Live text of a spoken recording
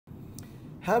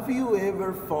Have you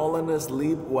ever fallen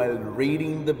asleep while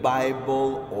reading the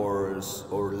Bible or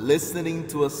listening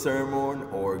to a sermon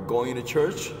or going to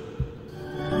church?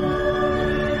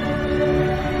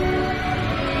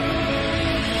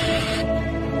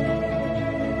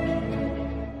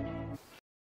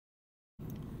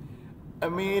 I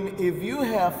mean, if you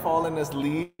have fallen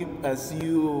asleep as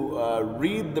you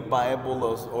read the Bible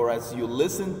or as you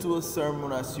listen to a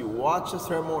sermon, as you watch a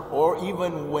sermon, or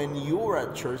even when you're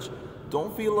at church,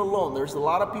 don't feel alone. There's a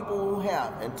lot of people who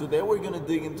have. And today we're going to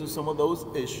dig into some of those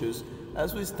issues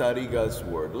as we study God's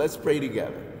Word. Let's pray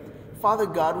together. Father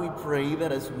God, we pray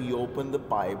that as we open the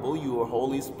Bible, your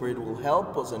Holy Spirit will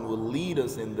help us and will lead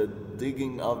us in the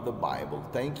digging of the Bible.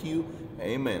 Thank you.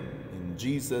 Amen. In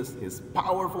Jesus, his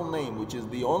powerful name, which is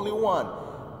the only one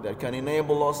that can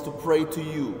enable us to pray to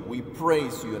you, we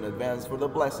praise you in advance for the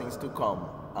blessings to come.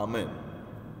 Amen.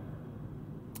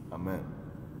 Amen.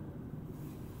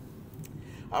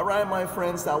 All right, my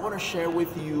friends, I want to share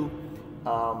with you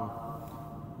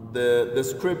the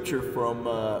scripture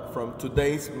from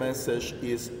today's message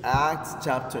is Acts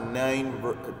chapter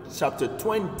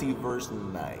 20, verse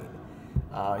 9.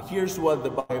 Here's what the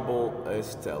Bible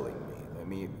is telling me. Let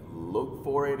me look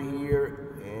for it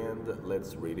here and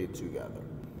let's read it together.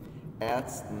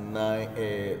 Acts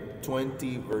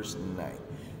 20, verse 9.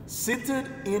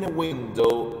 Seated in a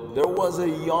window, there was a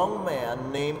young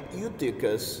man named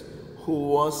Eutychus who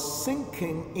was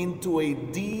sinking into a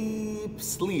deep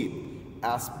sleep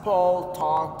as Paul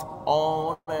talked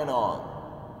on and on.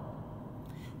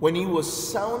 When he was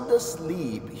sound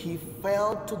asleep, he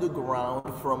fell to the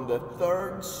ground from the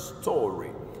third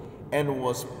story and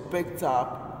was picked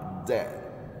up dead.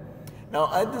 Now,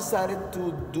 I decided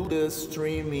to do this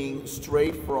streaming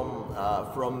straight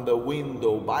from the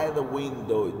window, by the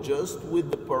window, just with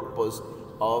the purpose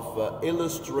of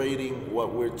illustrating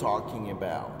what we're talking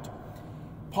about.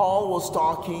 Paul was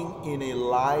talking in a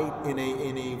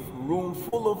room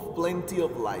full of plenty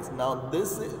of lights. Now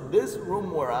this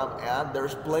room where I'm at,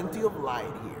 there's plenty of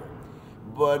light here,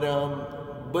 but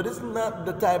it's not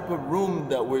the type of room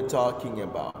that we're talking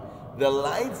about. The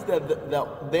lights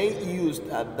that they used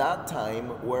at that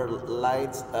time were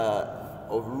lights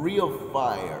of real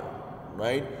fire,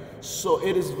 right? So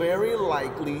it is very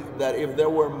likely that if there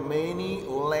were many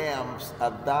lamps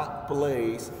at that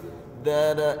place,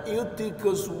 that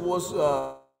Eutychus was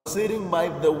sitting by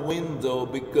the window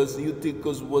because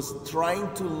Eutychus was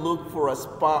trying to look for a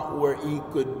spot where he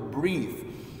could breathe,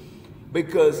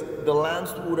 because the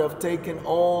lamps would have taken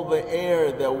all the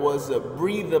air that was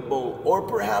breathable, or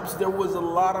perhaps there was a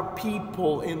lot of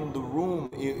people in the room.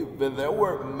 If there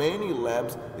were many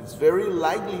lamps, it's very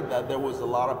likely that there was a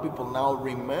lot of people. Now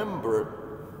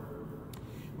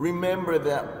remember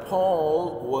that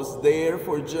Paul was there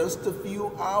for just a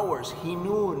few hours. He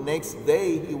knew next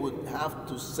day he would have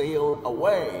to sail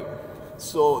away.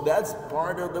 So that's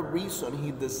part of the reason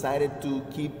he decided to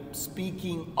keep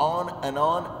speaking on and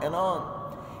on and on.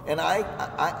 And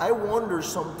I wonder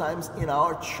sometimes in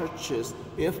our churches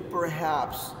if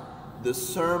perhaps the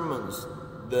sermons,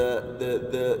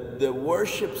 the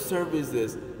worship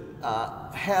services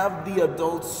have the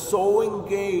adults so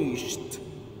engaged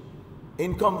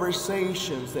in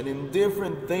conversations and in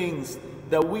different things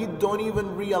that we don't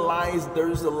even realize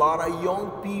there's a lot of young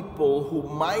people who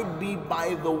might be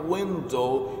by the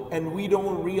window and we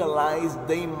don't realize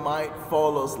they might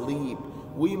fall asleep.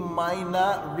 We might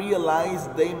not realize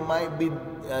they might be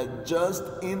just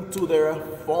into their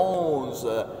phones,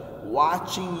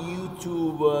 watching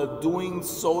YouTube, doing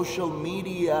social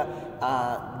media,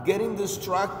 getting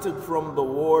distracted from the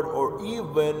word, or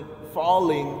even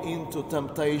falling into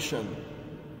temptation.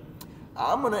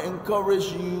 I'm going to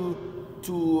encourage you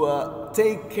to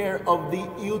take care of the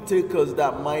Eutychus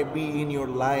that might be in your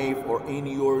life or in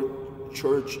your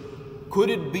church. Could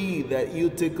it be that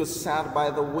Eutychus sat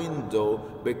by the window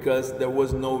because there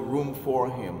was no room for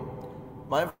him?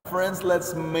 My friends,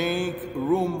 let's make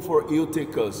room for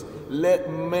Eutychus. Let's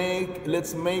make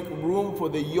room for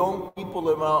the young people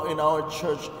in our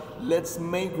church. Let's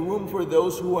make room for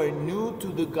those who are new to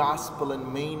the gospel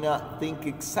and may not think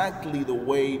exactly the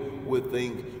way we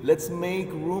think. Let's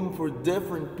make room for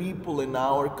different people in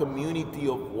our community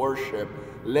of worship.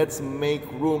 Let's make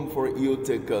room for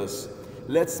Eutychus.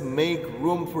 Let's make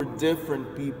room for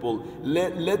different people.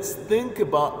 Let's think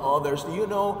about others. You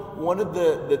know, one of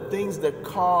the things that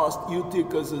caused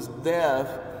Eutychus' death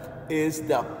is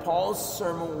that Paul's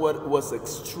sermon was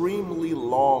extremely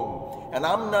long. And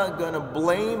I'm not going to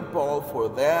blame Paul for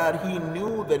that. He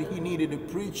knew that he needed to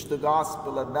preach the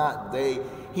gospel on that day.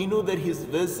 He knew that his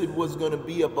visit was going to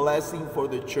be a blessing for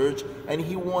the church, and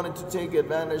he wanted to take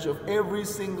advantage of every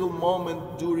single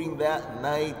moment during that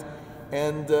night.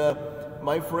 And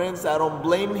my friends, I don't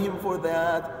blame him for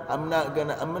that. I'm not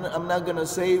gonna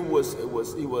say it was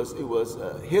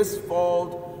his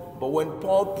fault. But when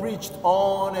Paul preached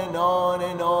on and on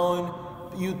and on,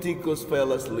 Eutychus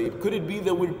fell asleep. Could it be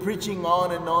that we're preaching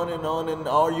on and on and on, and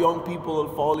our young people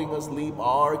are falling asleep,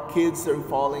 our kids are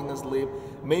falling asleep?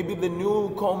 Maybe the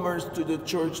newcomers to the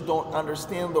church don't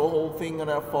understand the whole thing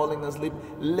and are falling asleep.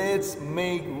 Let's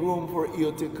make room for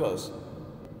Eutychus.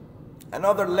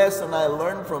 Another lesson I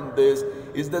learned from this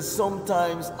is that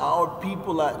sometimes our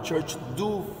people at church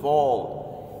do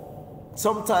fall.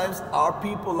 Sometimes our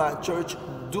people at church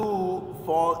do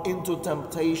fall into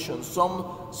temptation. Some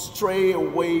stray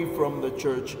away from the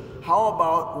church. How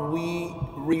about we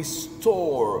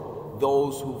restore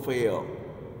those who fail?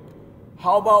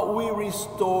 How about we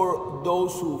restore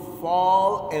those who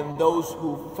fall and those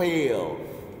who fail?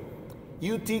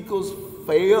 Eutychus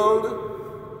failed.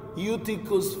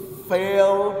 Eutychus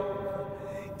fell.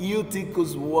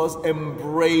 Eutychus was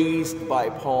embraced by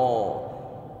Paul.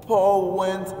 Paul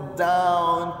went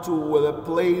down to the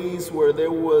place where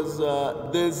there was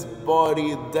this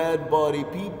body, dead body.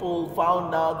 People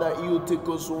found out that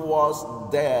Eutychus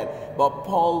was dead, but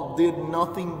Paul did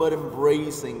nothing but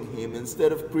embracing him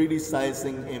instead of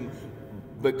criticizing him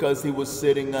because he was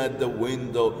sitting at the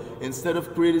window, instead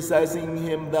of criticizing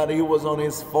him that he was on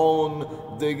his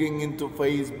phone digging into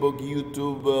Facebook,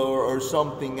 YouTube, or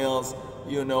something else.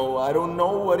 You know, I don't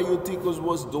know what Eutychus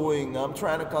was doing. I'm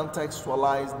trying to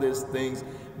contextualize these things,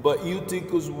 but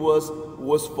Eutychus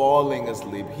was falling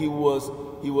asleep. He was,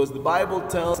 the Bible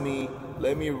tells me,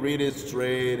 let me read it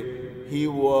straight, he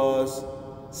was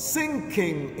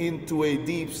sinking into a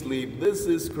deep sleep. This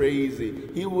is crazy.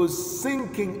 He was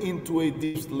sinking into a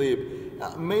deep sleep.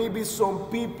 Maybe some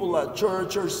people at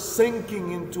church are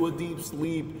sinking into a deep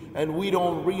sleep, and we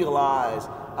don't realize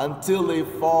until they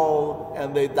fall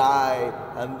and they die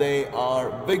and they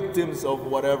are victims of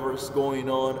whatever's going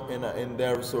on in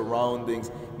their surroundings.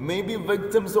 Maybe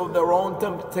victims of their own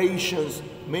temptations,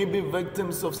 maybe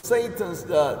victims of Satan's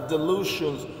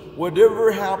delusions.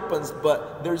 Whatever happens,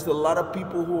 but there's a lot of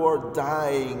people who are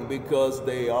dying because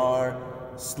they are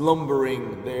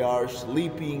slumbering, they are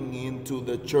sleeping into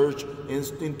the church,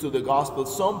 into the gospel.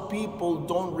 Some people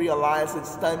don't realize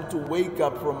it's time to wake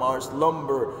up from our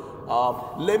slumber.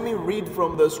 Let me read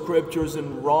from the scriptures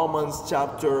in Romans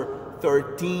chapter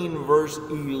 13 verse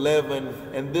 11,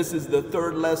 and this is the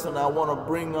third lesson I want to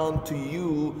bring on to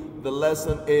you. The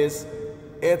lesson is,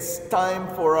 it's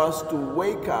time for us to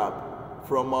wake up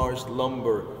from our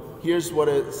slumber. Here's what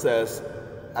it says,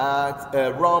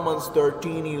 Romans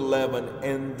 13:11,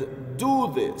 and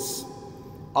do this,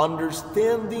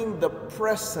 understanding the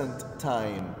present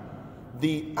time.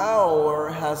 The hour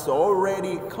has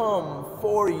already come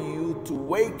for you to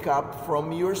wake up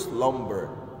from your slumber,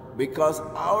 because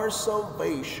our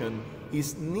salvation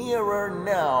is nearer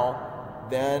now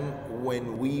than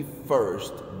when we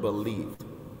first believed.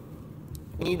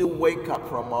 We need to wake up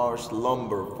from our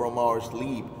slumber, from our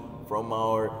sleep, from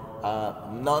our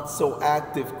not so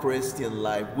active Christian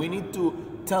life. We need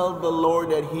to tell the Lord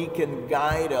that He can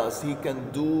guide us, He can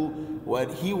do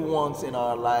what He wants in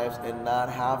our lives and not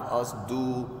have us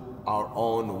do our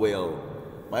own will.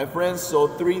 My friends, so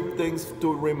 3 things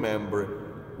to remember.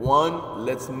 1,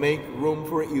 let's make room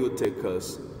for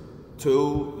Eutychus.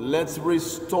 2, let's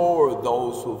restore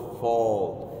those who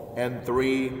fall. And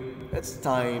 3, it's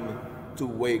time to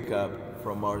wake up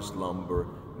from our slumber.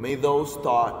 May those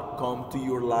thoughts come to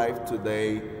your life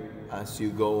today as you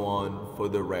go on for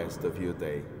the rest of your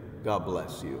day. God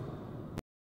bless you.